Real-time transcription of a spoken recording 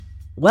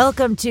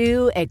Welcome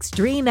to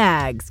Extreme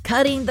Ag's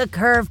Cutting the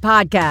Curve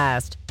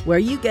podcast, where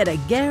you get a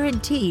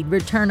guaranteed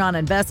return on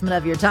investment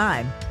of your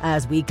time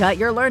as we cut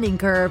your learning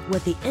curve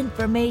with the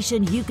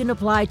information you can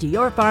apply to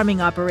your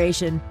farming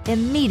operation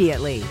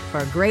immediately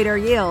for greater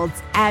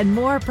yields and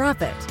more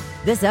profit.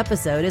 This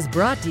episode is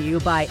brought to you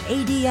by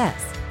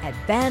ADS,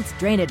 Advanced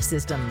Drainage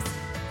Systems.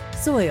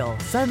 Soil,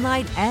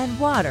 sunlight, and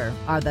water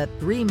are the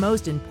three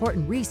most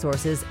important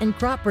resources in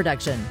crop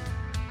production.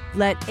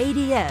 Let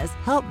ADS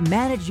help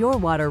manage your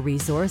water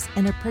resource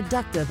in a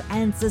productive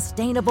and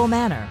sustainable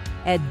manner.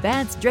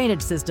 Advanced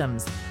Drainage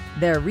Systems.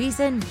 Their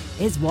reason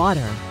is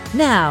water.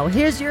 Now,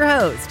 here's your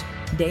host,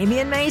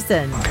 Damian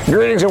Mason.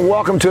 Greetings and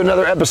welcome to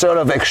another episode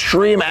of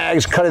Extreme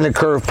Ag's Cutting the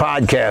Curve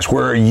podcast,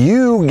 where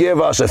you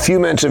give us a few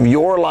minutes of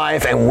your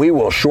life and we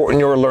will shorten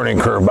your learning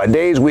curve by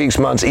days, weeks,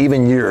 months,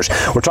 even years.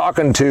 We're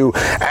talking to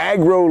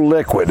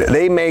Agroliquid.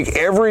 They make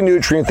every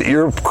nutrient that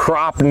your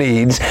crop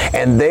needs,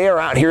 and they are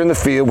out here in the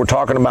field. We're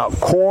talking about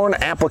corn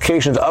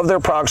applications of their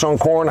products on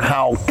corn,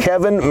 how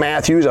Kevin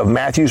Matthews of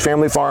Matthews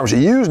Family Farms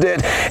used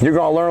it. You're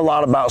going to learn a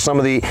lot about some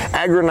of the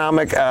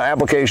agronomic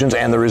applications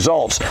and the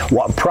results.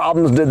 What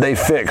problems did they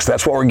fix?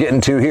 That's what we're getting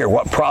to here.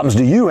 What problems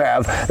do you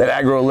have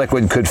that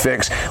Agroliquid could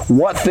fix?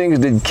 What things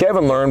did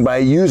Kevin learn by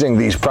using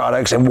these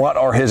products, and what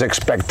are his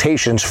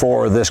expectations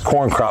for this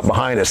corn crop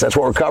behind us? That's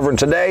what we're covering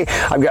today.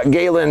 I've got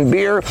Galynn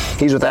Beer.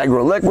 He's with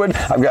Agroliquid.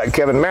 I've got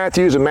Kevin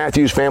Matthews of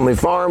Matthews Family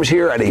Farms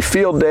here at a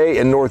field day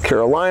in North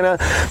Carolina.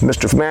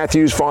 Mr.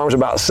 Matthews farms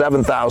about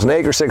 7,000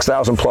 acres,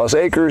 6,000 plus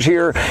acres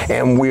here,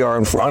 and we are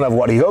in front of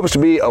what he hopes to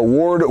be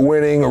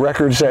award-winning,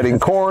 record-setting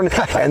corn.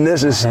 And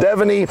this is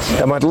Stephanie.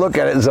 I'm going to look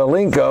at it.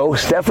 Zelinko.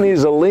 Stephanie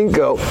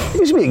Zelinko. It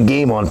used to be a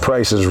game on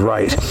Price is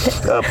Right.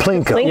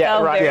 Plinko. Yeah,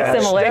 right.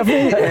 Very similar. And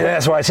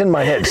that's why it's in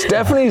my head.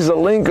 Stephanie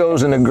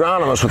Zelinko's an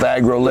agronomist with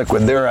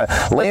Agroliquid. They're a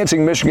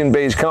Lansing,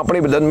 Michigan-based company,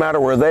 but it doesn't matter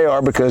where they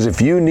are, because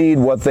if you need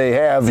what they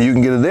have, you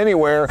can get it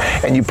anywhere,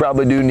 and you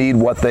probably do need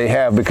what they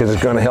have because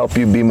it's going to help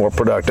you be more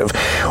productive.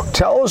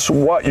 Tell us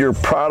what your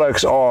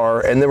products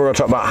are, and then we're going to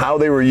talk about how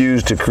they were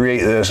used to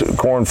create this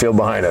cornfield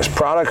behind us.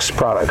 Products.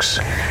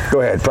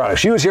 Go ahead,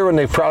 products. You was here when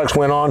the products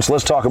went on, so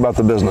let's talk about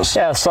the business.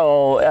 Yeah, so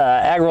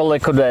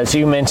Agroliquid, as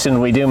you mentioned,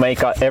 we do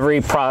make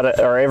every product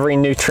or every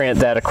nutrient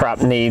that a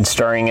crop needs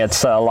during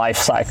its life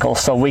cycle.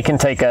 So we can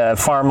take a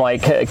farm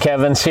like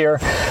Kevin's here,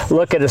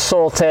 look at a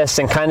soil test,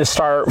 and kind of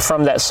start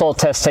from that soil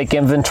test, take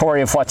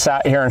inventory of what's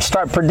out here, and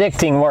start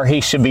predicting where he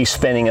should be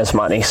spending his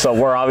money. So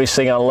we're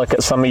obviously going to look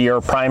at some of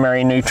your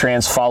primary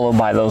nutrients, followed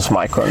by those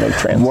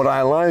micronutrients. What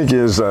I like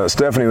is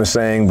Stephanie was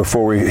saying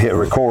before we hit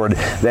record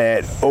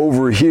that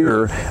over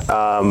here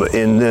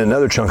in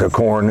another chunk of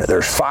corn,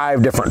 there's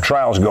 5 different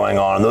trials going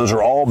on, and those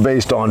are all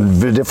based on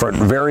different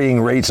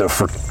varying rates of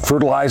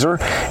fertilizer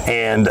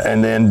and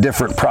then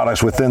different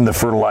products within the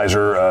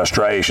fertilizer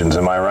striations.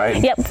 Am I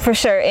right? Yep, for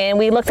sure. And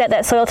we looked at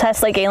that soil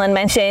test like Galynn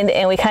mentioned,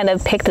 and we kind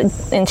of picked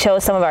and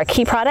chose some of our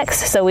key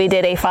products. So we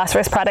did a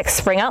phosphorus product,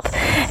 Spring Up,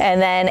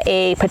 and then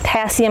a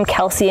potassium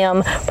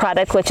calcium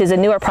product, which is a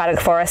newer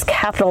product for us,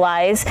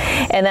 Capitalize,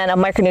 and then a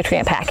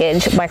micronutrient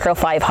package, Micro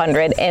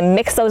 500, and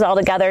mix those all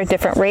together,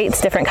 different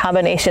rates, different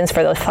combinations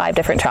for those 5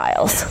 different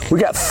trials. We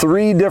got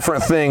 3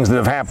 different things that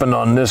have happened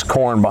on this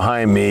corn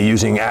behind me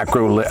using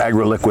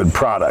Agroliquid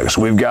products.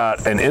 We've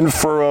got an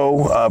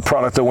in-furrow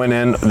product that went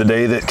in the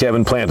day that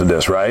Kevin planted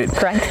this, right?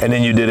 Correct. And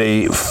then you did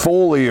a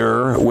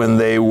foliar when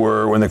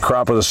the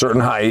crop was a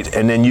certain height,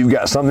 and then you've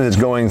got something that's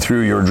going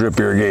through your drip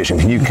irrigation.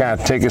 Can you kind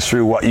of take us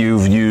through what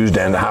you've used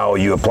and how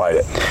you applied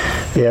it?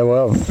 Yeah,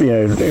 well,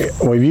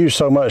 we've used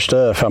so much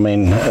stuff. I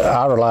mean,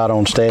 I relied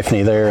on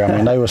Stephanie there. I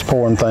mean, they was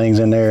pouring things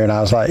in there, and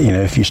I was like,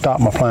 if you stop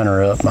my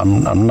planter up,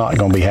 I'm not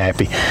going to be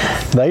happy.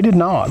 They did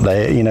not.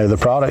 The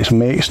products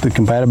mixed, the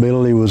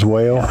compatibility was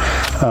well.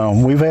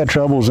 We've had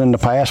troubles in the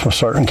past with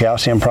certain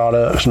calcium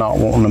products not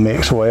wanting to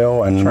mix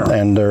well,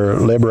 and their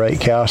Liberate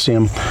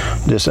calcium,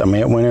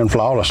 it went in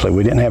flawlessly.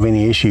 We didn't have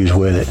any issues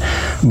with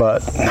it,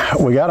 but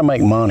we got to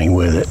make money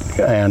with it,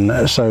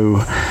 and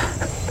so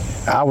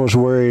I was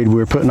worried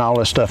we're putting all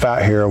this stuff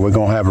out here, we're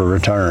going to have a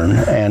return.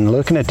 And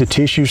looking at the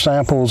tissue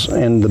samples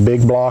in the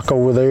big block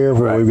over there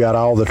where we've got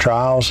all the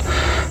trials,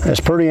 it's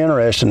pretty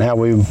interesting how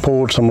we've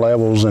pulled some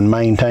levels and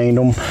maintained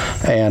them.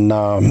 And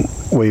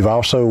we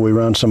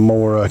run some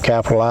more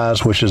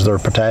Capitalize, which is their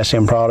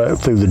potassium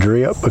product, through the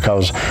drip,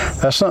 because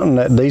that's something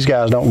that these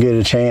guys don't get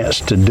a chance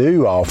to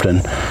do often,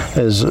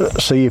 is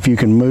see if you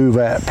can move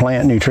that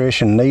plant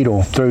nutrition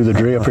needle through the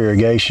drip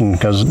irrigation,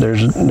 because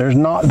there's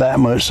not that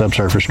much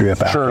subsurface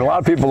drip out there. A lot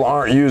of people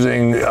aren't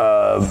using,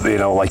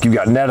 like you've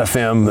got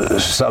Netafim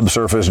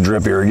subsurface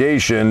drip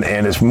irrigation,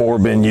 and it's more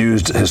been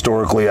used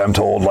historically, I'm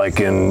told, like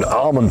in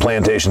almond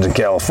plantations in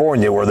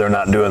California, where they're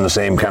not doing the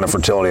same kind of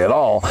fertility at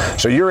all.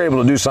 So you're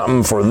able to do something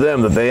system for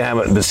them that they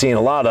haven't been seeing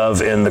a lot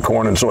of in the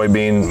corn and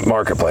soybean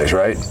marketplace,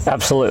 right?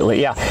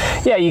 Absolutely, yeah.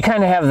 Yeah, you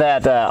kind of have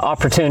that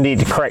opportunity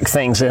to correct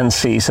things in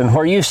season.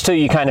 Where used to,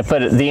 you kind of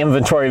put the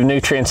inventory of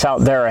nutrients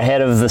out there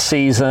ahead of the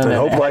season and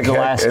hope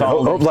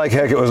like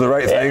heck it was the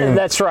right thing.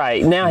 That's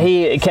right. Now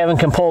Kevin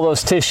can pull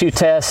those tissue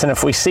tests, and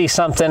if we see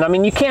something, I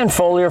mean, you can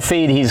foliar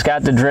feed. He's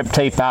got the drip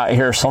tape out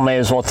here, so may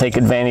as well take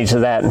advantage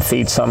of that and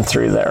feed some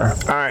through there.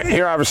 All right,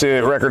 you're obviously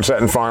a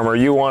record-setting farmer.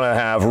 You want to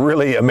have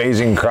really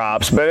amazing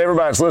crops, but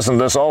everybody that's listening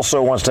to this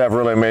also wants to have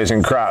really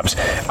amazing crops.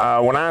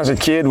 When I was a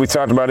kid, we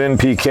talked about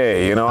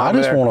NPK. You know, I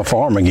just want to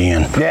farm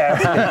again.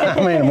 Yeah.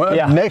 I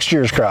mean, next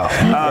year's crop.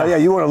 Yeah,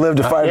 you want to live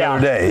to fight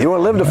another day. You want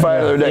to live to fight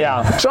another day.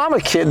 Yeah. So I'm a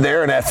kid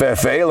there in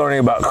FFA learning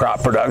about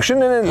crop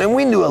production, and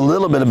we knew a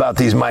little bit about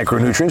these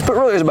micronutrients, but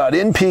really it was about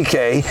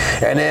NPK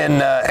and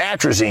then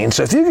Atrazine.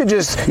 So if you could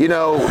just, you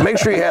know, make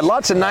sure you had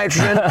lots of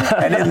nitrogen,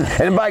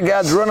 and by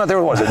God's run out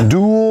there, was it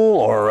Dual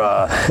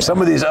or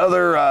some of these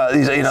other,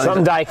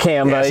 some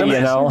dicamba,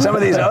 some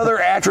of these other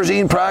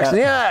Atrazine products.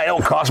 Yeah, it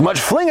don't cost much.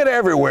 Fling it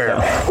everywhere.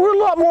 Yeah. We're a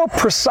lot more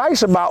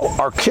precise about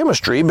our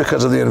chemistry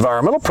because of the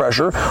environmental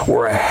pressure.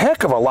 We're a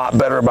heck of a lot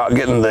better about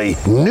getting the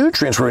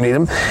nutrients where we need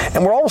them,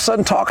 and we're all of a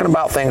sudden talking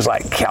about things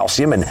like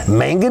calcium and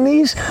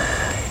manganese.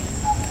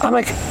 I'm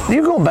like,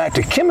 you're going back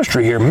to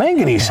chemistry here.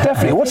 Manganese,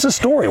 Stephanie, what's the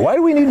story? Why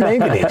do we need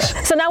manganese?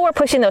 So now we're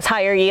pushing those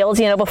higher yields.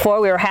 You know,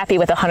 before we were happy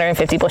with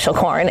 150 bushel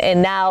corn,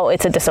 and now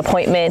it's a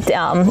disappointment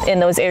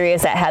in those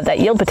areas that have that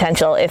yield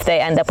potential if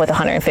they end up with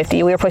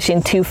 150. We were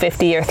pushing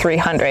 250 or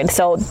 300.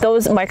 So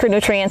those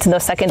micronutrients and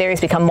those secondaries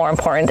become more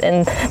important,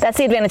 and that's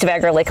the advantage of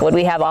Agroliquid.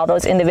 We have all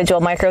those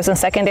individual micros and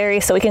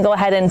secondaries, so we can go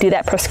ahead and do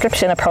that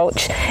prescription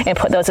approach and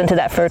put those into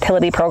that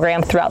fertility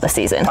program throughout the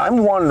season.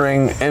 I'm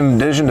wondering, in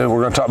addition to,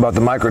 we're going to talk about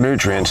the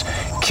micronutrients,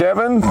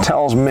 Kevin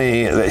tells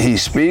me that he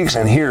speaks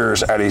and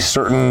hears at a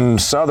certain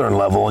southern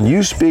level, and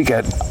you speak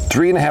at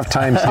 3.5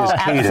 times his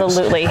cadence.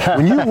 Absolutely.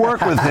 When you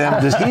work with him,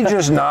 does he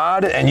just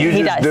nod and you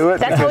just do it?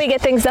 That's how we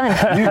get things done.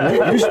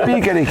 You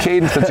speak at a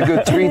cadence that's a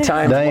good 3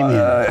 times. Damien,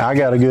 I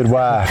got a good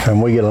wife,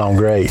 and we get along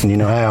great, and you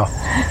know how?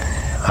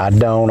 I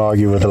don't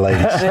argue with the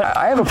ladies.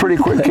 I have a pretty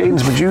quick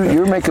cadence, but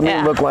you're making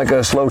me look like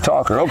a slow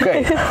talker.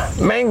 Okay,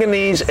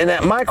 manganese in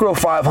that Micro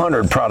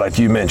 500 product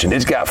you mentioned,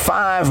 it's got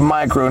 5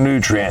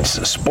 micronutrients.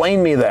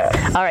 Explain me that.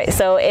 All right,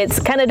 so it's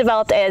kind of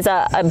developed as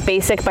a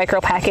basic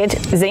micro package.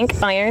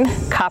 Zinc, iron,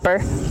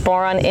 copper,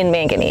 boron, and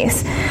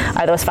manganese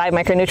are those 5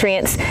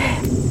 micronutrients.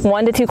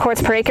 1 to 2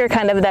 quarts per acre,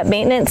 kind of that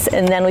maintenance,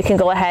 and then we can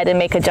go ahead and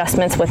make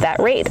adjustments with that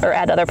rate or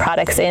add other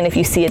products in if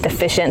you see a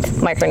deficient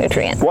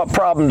micronutrient. What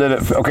problem did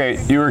it, okay,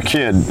 you were a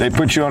kid, they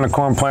put you on a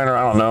corn planter,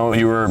 I don't know,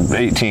 you were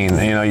 18,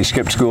 you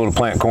skipped school to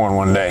plant corn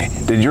one day.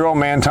 Did your old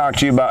man talk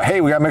to you about, hey,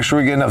 we gotta make sure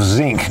we get enough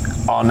zinc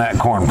on that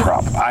corn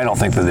crop? I don't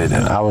think that they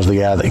did. I was the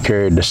guy that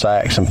carried the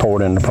sacks and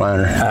poured in the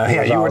planter.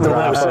 Yeah, you were the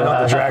one sitting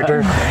on the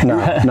tractor?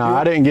 No,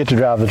 I didn't get to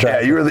drive the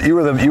tractor. Yeah, you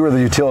were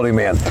the utility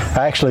man.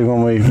 Actually,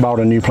 when we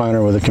bought a new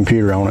planter with a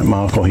computer on it,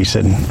 my uncle, he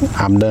said,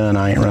 I'm done,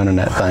 I ain't running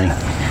that thing.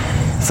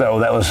 So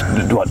that was,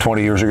 what,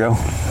 20 years ago?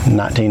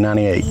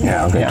 1998.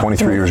 Yeah, okay,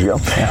 23 years ago.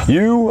 Yeah.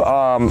 You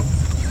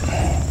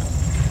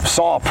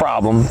saw a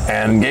problem,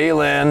 and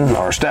Galynn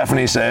or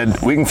Stephanie said,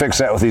 we can fix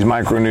that with these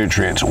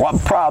micronutrients. What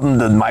problem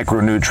did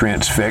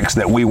micronutrients fix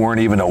that we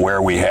weren't even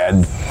aware we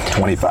had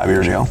 25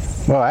 years ago?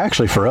 Well,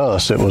 actually, for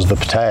us, it was the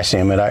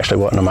potassium. It actually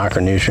wasn't a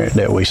micronutrient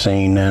that we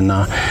seen, and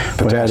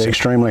we had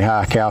extremely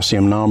high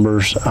calcium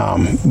numbers,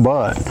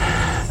 but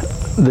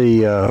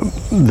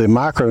the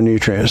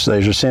micronutrients,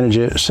 there's a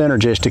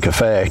synergistic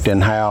effect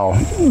in how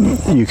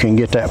you can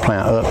get that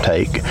plant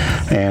uptake,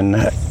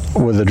 and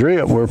with the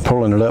drip, we're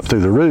pulling it up through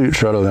the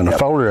roots rather than a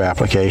foliar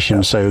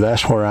application. So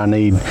that's where I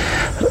need,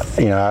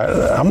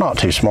 I'm not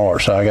too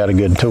smart, so I got a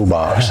good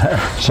toolbox.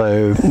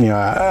 So,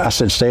 I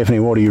said, Stephanie,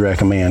 what do you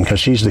recommend? Because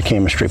she's the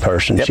chemistry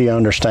person. She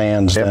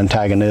understands the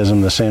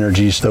antagonism, the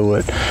synergies through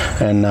it,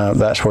 and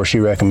that's where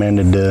she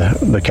recommended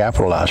the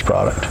Capitalize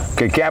product.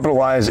 Okay,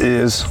 Capitalize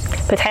is?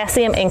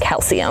 Potassium and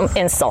calcium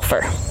and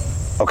sulfur.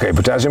 Okay,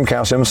 potassium,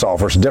 calcium,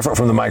 sulfur. It's different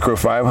from the Micro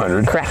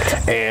 500.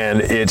 Correct.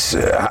 And it's,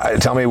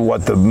 tell me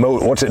what's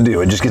it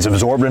do? It just gets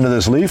absorbed into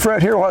this leaf right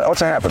here? What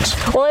happens?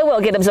 Well, it will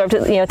get absorbed,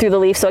 through the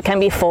leaf, so it can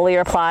be foliar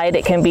applied.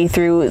 It can be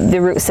through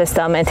the root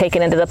system and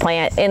taken into the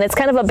plant. And it's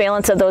kind of a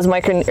balance of those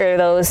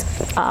cations,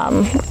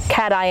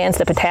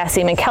 the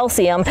potassium and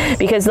calcium,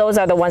 because those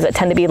are the ones that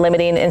tend to be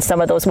limiting in some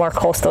of those more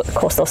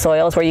coastal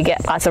soils where you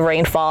get lots of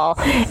rainfall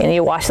and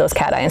you wash those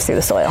cations through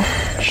the soil.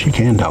 She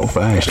can talk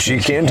fast. She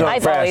can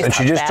talk fast, and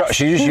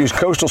she just used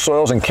coastal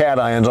soils and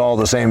cations all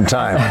at the same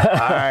time.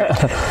 All right,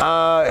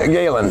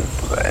 Galynn,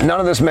 none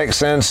of this makes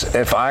sense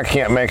if I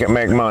can't make it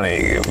make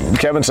money.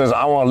 Kevin says,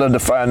 I want to live to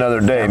fight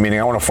another day, meaning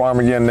I want to farm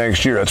again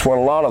next year. That's what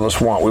a lot of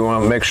us want. We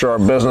want to make sure our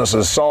business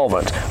is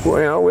solvent.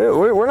 Well,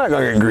 we're not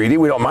going to get greedy.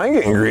 We don't mind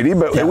getting greedy,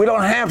 but we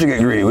don't have to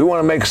get greedy. We want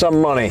to make some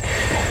money.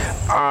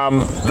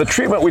 The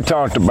treatment we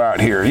talked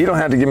about here, you don't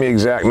have to give me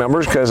exact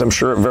numbers because I'm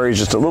sure it varies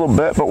just a little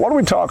bit, but what are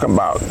we talking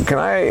about?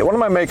 What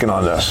am I making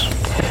on this?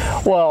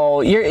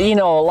 Well, you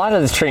know, a lot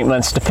of the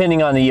treatments,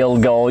 depending on the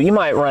yield goal, you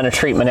might run a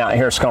treatment out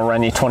here, it's going to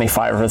run you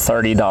 $25 or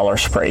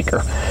 $30 per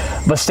acre.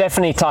 But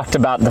Stephanie talked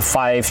about the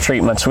 5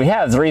 treatments we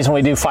have. The reason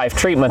we do 5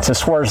 treatments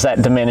is where's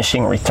that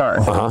diminishing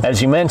return.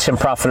 As you mentioned,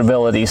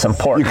 profitability is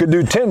important. You could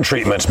do 10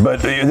 treatments,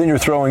 but then you're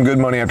throwing good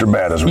money after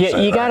bad, as we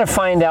say. You got to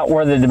find out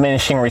where the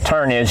diminishing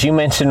return is. You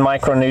mentioned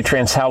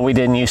micronutrients, how we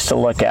didn't used to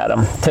look at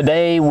them.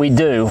 Today we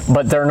do,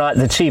 but they're not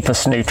the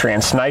cheapest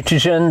nutrients.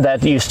 Nitrogen,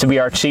 that used to be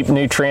our cheap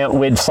nutrient.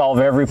 We'd solve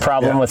every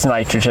problem with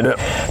nitrogen.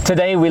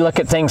 Today we look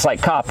at things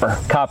like copper.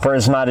 Copper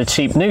is not a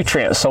cheap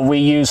nutrient, so we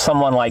use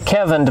someone like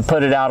Kevin to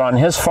put it out on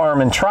his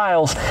farm in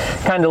trials,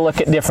 kind of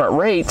look at different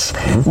rates.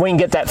 We can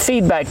get that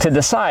feedback to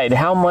decide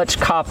how much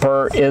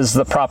copper is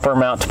the proper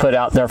amount to put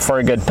out there for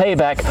a good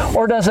payback,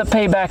 or does it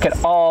pay back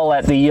at all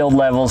at the yield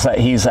levels that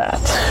he's at.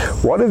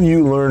 What have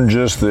you learned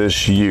just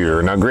this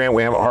year? Now, Grant,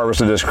 we haven't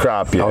harvested this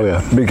crop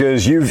yet.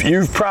 Because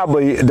you've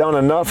probably done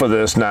enough of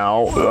this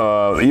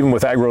now, even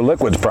with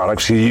Agroliquid's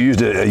products. You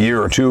used it a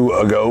year or 2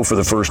 ago for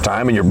the first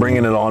time, and you're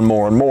bringing it on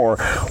more and more.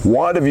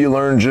 What have you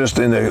learned just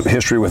in the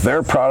history with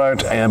their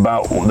product and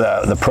about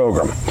the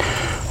program?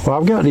 Well,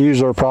 I've got to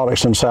use their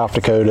products in South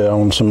Dakota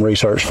on some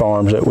research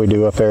farms that we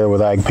do up there with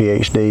Ag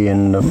PhD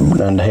and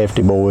the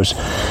Hefty boys,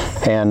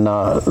 and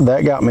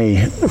that got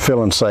me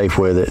feeling safe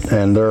with it.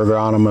 And their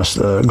agronomist,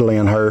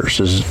 Galynn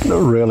is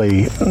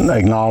really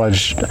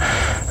acknowledged.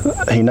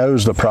 He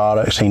knows the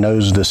products, he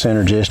knows the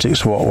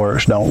synergistics, what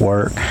works, don't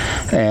work,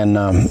 and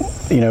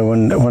you know,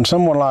 when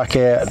someone like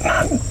that,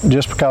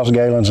 just because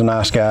Galynn's a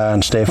nice guy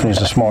and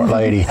Stephanie's a smart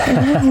lady, you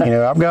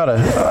know, I got a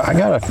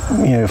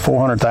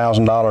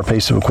 $400,000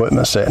 piece of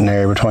equipment sitting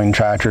there between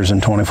tractors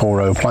and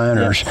 24-row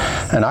planters,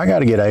 and I got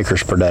to get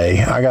acres per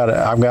day.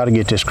 I've got to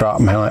get this crop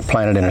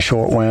planted in a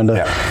short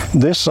window.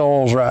 This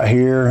soil's right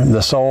here.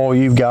 The soil,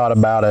 you've got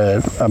about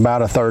a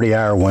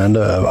 30-hour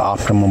window of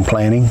optimum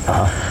planting,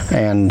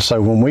 and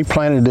so when we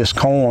planted this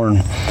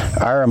corn,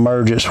 our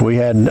emergence, we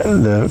had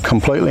the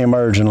completely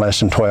emerge in less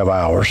than 12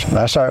 hours.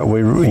 That's our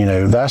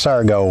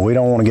goal. We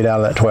don't want to get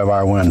out of that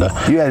 12-hour window.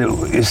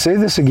 Say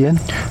this again.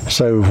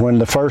 So when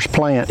the first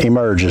plant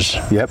emerges,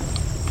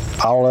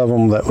 all of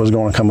them that was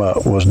going to come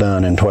up was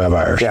done in 12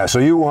 hours. Yeah, so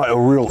you want a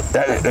real,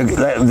 that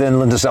then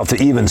lends itself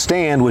to even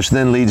stand, which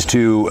then leads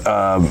to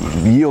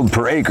yield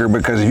per acre,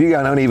 because if you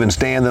got an uneven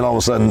stand, then all of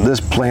a sudden this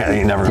plant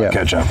ain't never going to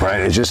catch up, right?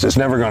 It's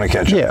never going to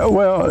catch up. Yeah,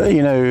 well,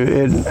 you know,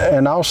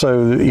 and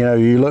also, you know,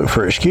 you look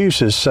for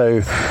excuses, so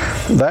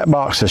that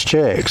box is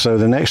checked. So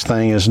the next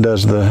thing is,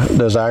 does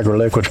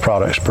Agroliquid's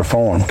products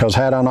perform? Because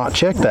had I not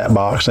checked that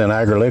box, then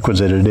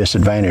Agroliquid's at a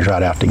disadvantage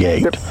right out the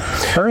gate,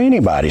 or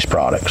anybody's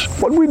products.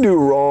 What did we do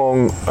wrong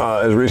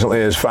as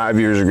recently as 5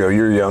 years ago?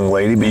 You're a young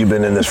lady, but you've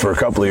been in this for a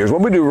couple of years. What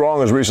did we do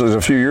wrong as recently as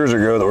a few years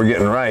ago that we're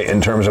getting right in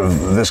terms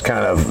of this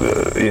kind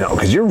of, you know,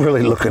 because you're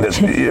really looking at,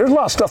 there's a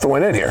lot of stuff that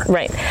went in here.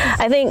 Right.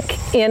 I think,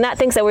 you know, not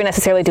things that we're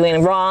necessarily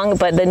doing wrong,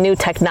 but the new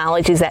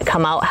technologies that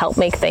come out help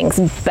make things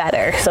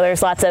better. So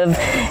there's lots of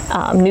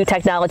new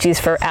technologies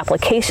for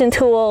application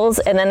tools,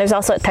 and then there's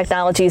also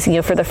technologies, you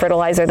know, for the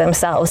fertilizer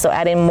themselves. So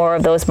adding more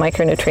of those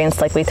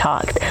micronutrients like we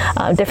talked.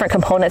 Different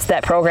components to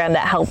that program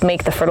that help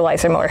make the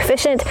fertilizer more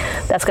efficient.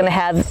 That's going to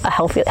have a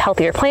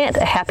healthier plant,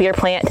 a happier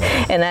plant,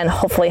 and then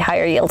hopefully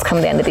higher yields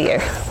come the end of the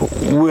year.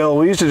 Well,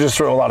 we used to just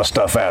throw a lot of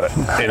stuff at it.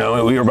 You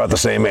know, we were about the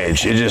same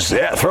age. You just,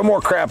 throw more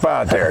crap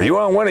out there. You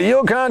want to win a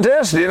yield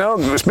contest? You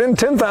know, spend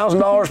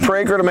 $10,000 per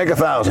acre to make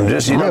 1,000.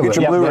 Just, you know, get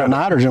your blue ribbon.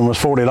 Nitrogen was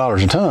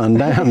 $40 a ton.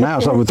 Now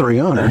it's over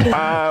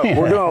 $300.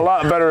 We're doing a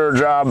lot better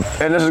job,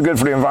 and this is good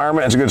for the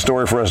environment. It's a good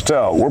story for us to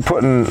tell. We're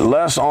putting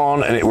less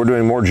on, and we're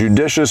doing more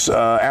judicious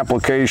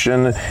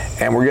application,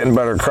 and we're getting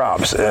better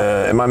crops.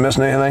 Am I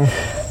missing anything?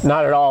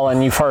 Not at all,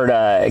 and you've heard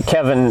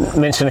Kevin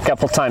mention a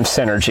couple times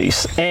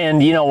synergies.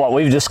 And you know what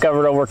we've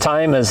discovered over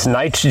time is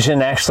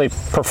nitrogen actually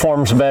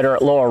performs better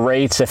at lower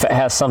rates if it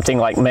has something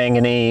like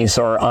manganese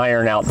or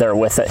iron out there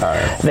with it.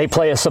 They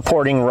play a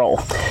supporting role.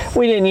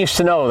 We didn't used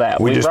to know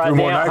that. We brought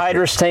the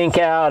anhydrous tank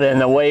out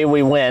and away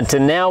we went,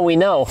 and now we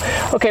know,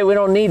 okay, we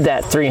don't need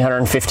that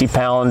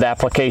 350-pound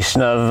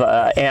application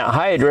of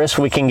anhydrous.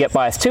 We can get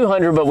by with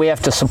 200, but we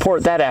have to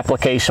support that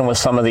application with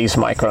some of these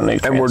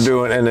micronutrients. And we're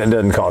doing, and it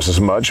doesn't cost us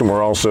much, and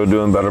we're also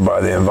doing better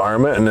by the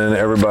environment, and then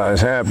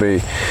everybody's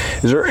happy.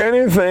 Is there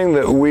anything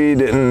that we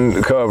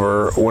didn't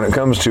cover when it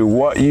comes to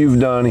what you've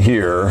done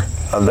here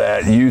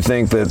that you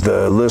think that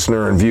the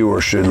listener and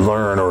viewer should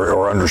learn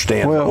or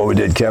understand what we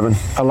did, Kevin?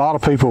 A lot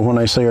of people, when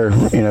they see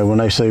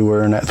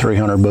we're in that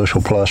 300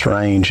 bushel plus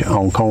range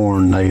on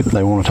corn,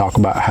 they want to talk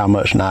about how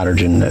much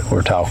nitrogen that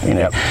we're talking.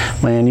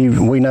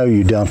 Man, we know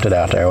you dumped it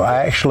out there. Well,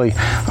 actually,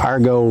 our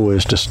goal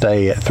is to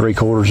stay at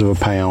 3/4 of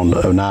a pound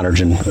of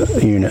nitrogen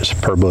units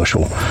per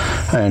bushel.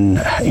 and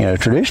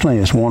traditionally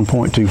it's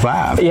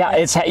 1.25.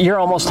 Yeah, you're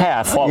almost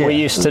half what we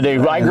used to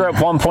do. I grew up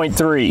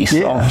 1.3. So.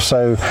 Yeah,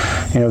 so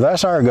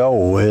that's our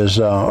goal. Is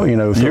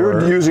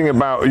you're using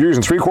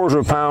 3/4 of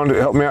a pound.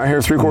 Help me out here.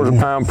 3/4 of a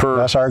pound per.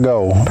 That's our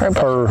goal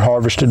per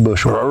harvested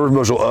bushel. Per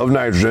bushel of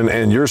nitrogen,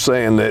 and you're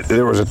saying that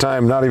there was a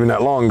time not even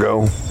that long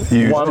ago.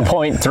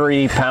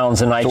 1.3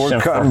 pounds of nitrogen. So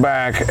we're cutting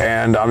back,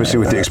 and obviously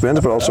with the expense,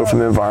 but also from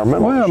the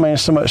environmental. Well, I mean,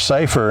 it's so much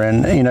safer,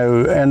 and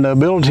and the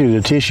ability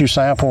to tissue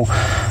sample.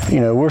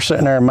 We're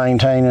sitting there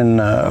maintaining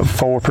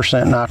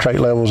 4% nitrate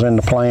levels in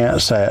the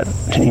plants at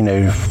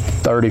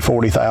 30,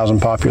 40,000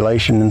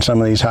 population in some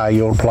of these high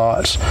yield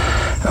plots.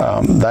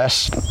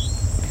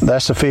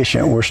 That's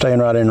sufficient. We're staying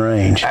right in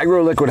range.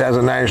 Agroliquid has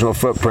a national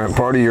footprint.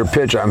 Part of your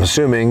pitch, I'm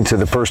assuming, to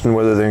the person,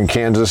 whether they're in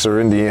Kansas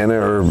or Indiana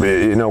or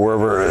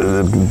wherever,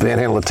 the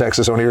panhandle of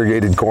Texas, on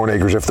irrigated corn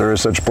acres, if there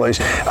is such a place.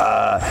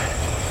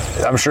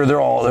 I'm sure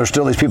there's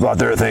still these people out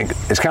there that think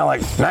it's kind of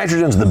like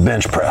nitrogen's the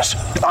bench press.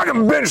 I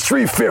can bench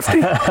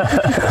 350.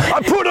 I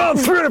put on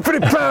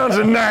 350 pounds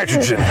of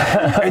nitrogen.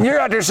 And you're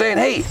out there saying,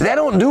 hey, that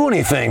don't do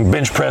anything,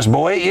 bench press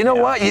boy. You know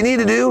what you need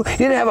to do? You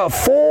need to have a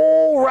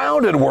full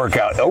rounded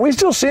workout. Are we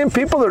still seeing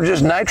people that are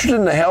just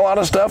nitrogen the hell out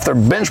of stuff? They're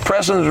bench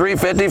pressing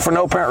 350 for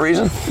no apparent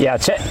reason? Yeah,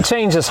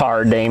 change is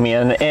hard,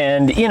 Damian.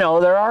 And,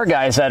 there are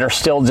guys that are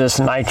still just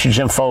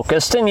nitrogen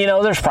focused. And,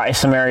 there's probably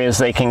some areas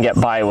they can get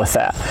by with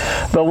that.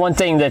 But one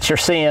thing that you're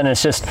seeing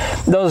is just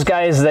those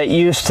guys that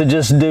used to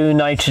just do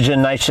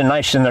nitrogen,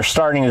 they're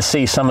starting to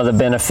see some of the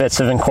benefits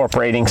of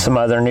incorporating some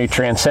other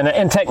nutrients,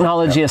 and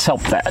technology has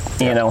helped that,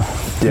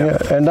 Yeah,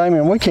 and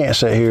Damian, we can't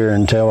sit here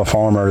and tell a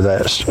farmer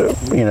that's,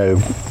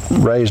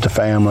 raised a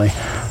family,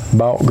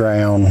 bought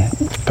ground,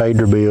 paid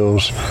their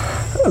bills,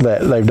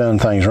 that they've done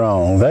things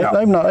wrong. They've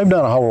done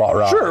a whole lot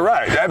right. Sure,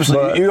 right,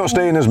 absolutely. You're gonna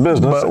stay in this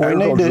business. But we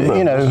need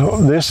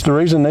to, the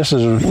reason this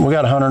is, we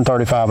got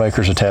 135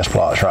 acres of test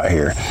plots right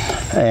here,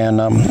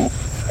 and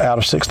out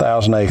of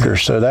 6,000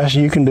 acres. So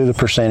you can do the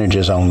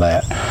percentages on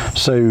that.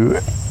 So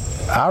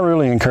I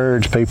really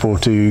encourage people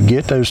to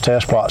get those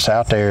test plots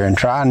out there and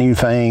try new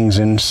things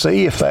and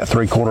see if that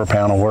 3/4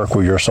 pound will work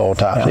with your soil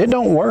types. It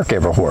don't work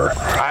everywhere.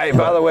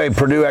 By the way,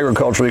 Purdue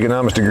agricultural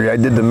economics degree, I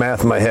did the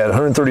math in my head.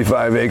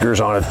 135 acres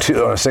on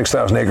a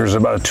 6,000 acres is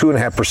about a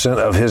 2.5%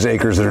 of his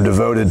acres that are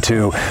devoted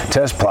to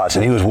test plots,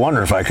 and he was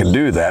wondering if I could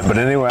do that. But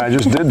anyway, I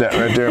just did that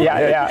right there.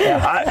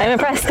 Yeah. I'm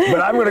impressed.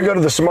 But I'm going to go to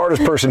the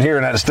smartest person here,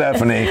 and that's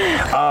Stephanie.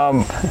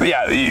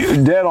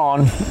 Dead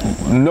on.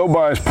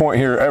 Nobody's point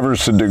here ever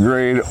is to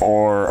degrade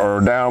or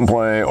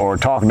downplay or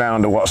talk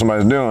down to what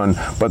somebody's doing,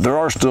 but there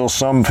are still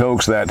some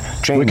folks that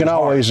change. We can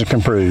always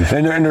improve,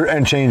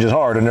 and change is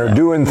hard, and they're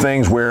doing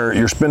things where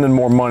you're spending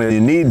more money than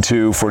you need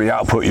to for the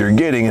output you're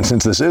getting. And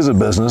since this is a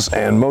business,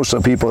 and most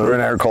of the people that are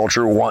in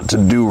agriculture want to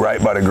do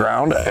right by the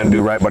ground and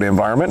do right by the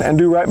environment and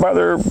do right by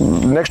their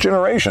next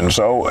generation,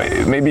 so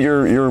maybe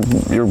you're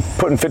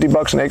putting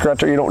 $50 an acre out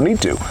there you don't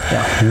need to.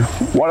 Yeah.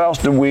 What else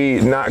did we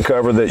not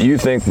cover that you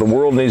think the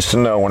world needs to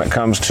know when it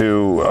comes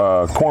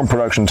to corn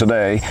production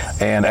today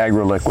and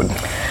Agroliquid?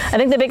 I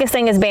think the biggest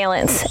thing is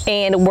balance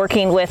and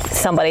working with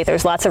somebody.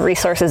 There's lots of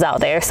resources out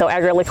there. So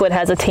Agroliquid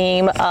has a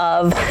team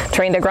of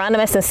trained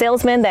agronomists and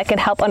salesmen that can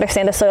help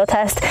understand a soil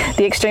test.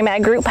 The Extreme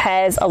Ag Group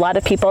has a lot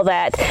of people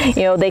that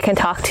they can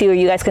talk to, or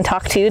you guys can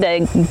talk to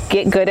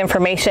get good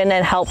information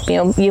and help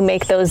you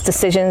make those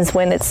decisions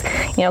when it's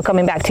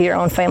coming back to your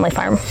own family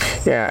farm.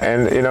 Yeah,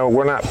 and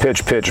we're not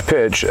pitch.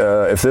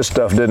 If this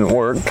stuff didn't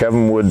work,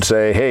 Kevin would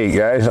say, "Hey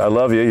guys, I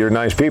love you. You're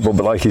nice people,"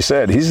 but like he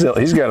said, he's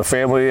got a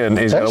family and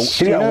he's got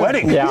a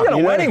wedding. Yeah. He's got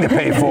a wedding to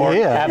pay for.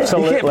 Yeah,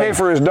 absolutely. He can't pay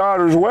for his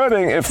daughter's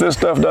wedding if this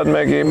stuff doesn't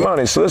make any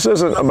money. So this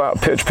isn't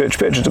about pitch.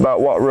 It's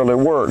about what really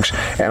works.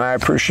 And I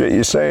appreciate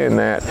you saying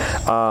that.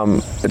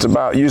 It's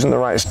about using the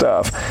right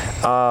stuff.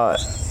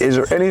 Is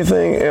there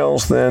anything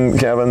else then,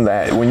 Kevin,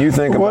 that when you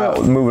think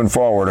about moving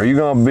forward, are you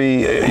going to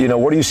be,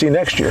 what do you see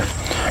next year?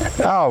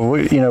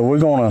 We're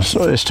going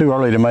to, it's too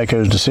early to make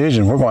those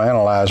decisions. We're going to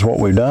analyze what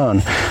we've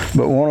done.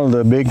 But one of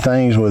the big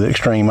things with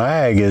Extreme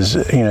Ag is,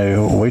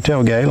 we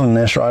tell Galynn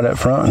this right up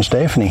front, and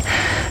Stephanie,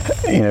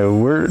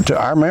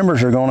 our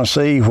members are going to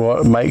see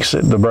what makes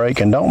it the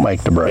break and don't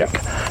make the break.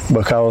 Yeah.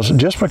 Because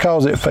just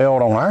because it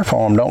failed on our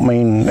farm don't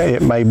mean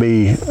it may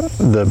be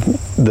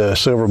the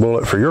silver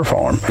bullet for your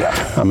farm.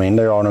 Yeah. I mean,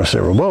 there are no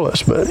silver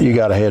bullets, but you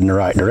got to head in the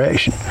right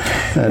direction.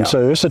 And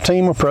so it's a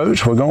team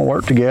approach. We're going to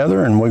work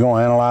together, and we're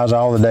going to analyze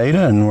all the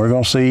data, and we're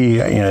going to see,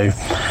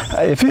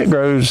 if it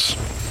grows,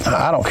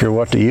 I don't care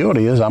what the yield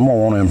is, I'm going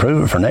to want to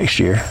improve it for next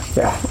year.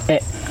 Yeah.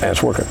 And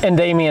it's working. And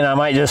Damian, I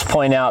might just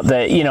point out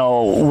that,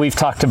 we've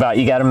talked about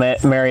you got to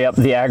marry up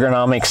the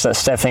agronomics that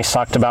Stephanie's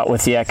talked about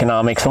with the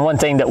economics. And one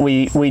thing that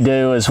we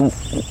do is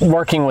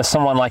working with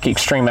someone like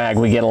Extreme Ag,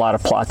 we get a lot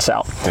of plots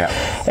out. Yeah.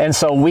 And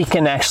so we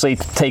can actually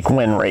take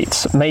win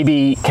rates.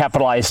 Maybe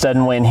Capitalized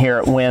doesn't win here,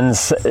 it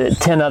wins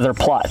 10 other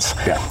plots.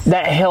 Yeah.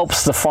 That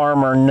helps the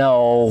farmer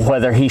know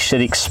whether he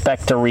should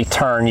expect a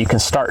return. You can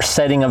start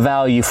setting a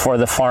value for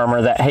the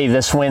farmer that, hey,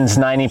 this wins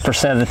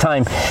 90% of the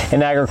time.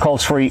 In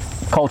agriculture,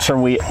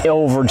 we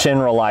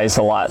overgeneralize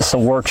a lot. So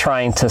we're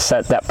trying to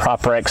set that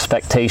proper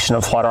expectation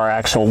of what our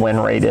actual win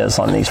rate is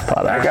on these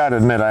products. I got to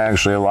admit, I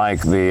actually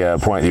like the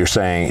point you're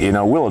saying.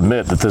 We'll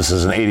admit that this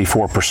is an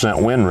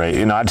 84% win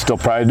rate. I'd still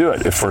probably do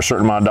it. If for a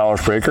certain amount of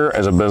dollars per acre,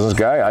 as a business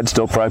guy, I'd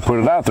still probably put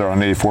it out there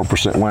on an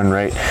 84% win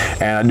rate.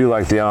 And I do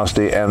like the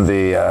honesty and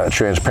the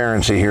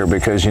transparency here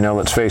because,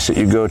 let's face it,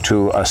 you go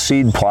to a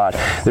seed plot.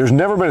 There's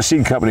never been a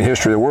seed company in the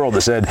history of the world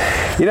that said,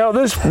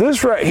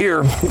 this right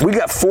here, we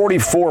got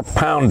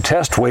 44-pound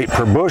test weight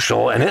per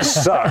bushel, and it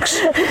sucks.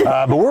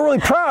 But we're really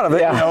proud of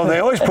it. Yeah. They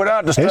always put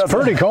out the stuff. It's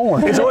pretty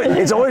corn.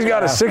 It's always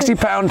got a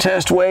 60-pound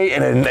test weight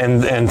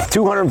and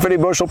 250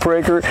 bushel per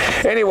acre.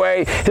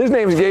 Anyway, his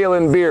name is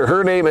Galynn Beer.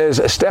 Her name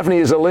is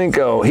Stephanie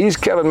Zelinko. He's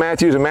Kevin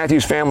Matthews of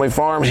Matthews Family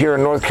Farms here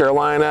in North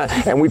Carolina,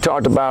 and we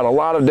talked about a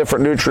lot of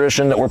different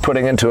nutrition that we're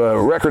putting into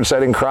a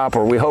record-setting crop,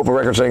 or we hope a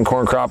record-setting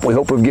corn crop. We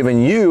hope we've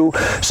given you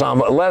some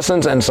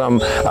lessons and some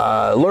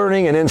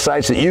learning and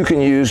insights that you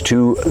can use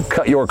to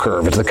cut your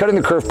curve. It's the Cutting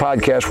the Curve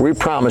podcast where we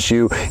promise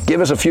you,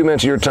 give us a few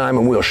minutes of your time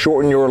and we'll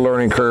shorten your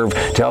learning curve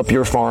to help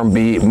your farm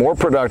be more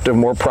productive,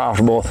 more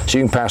profitable, so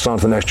you can pass on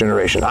to the next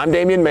generation. I'm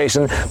Damian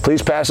Mason.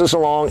 Please pass this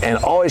along and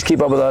always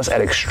keep up with us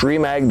at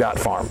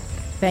extremeag.farm.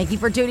 Thank you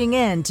for tuning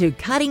in to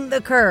Cutting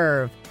the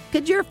Curve.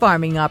 Could your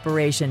farming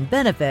operation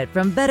benefit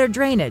from better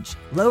drainage,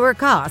 lower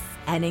costs,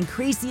 and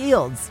increased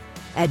yields?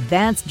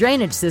 Advanced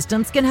drainage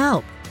systems can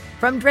help.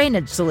 From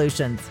drainage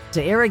solutions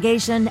to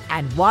irrigation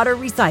and water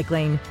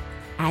recycling,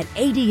 at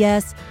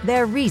ADS,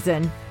 their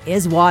reason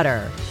is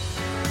water.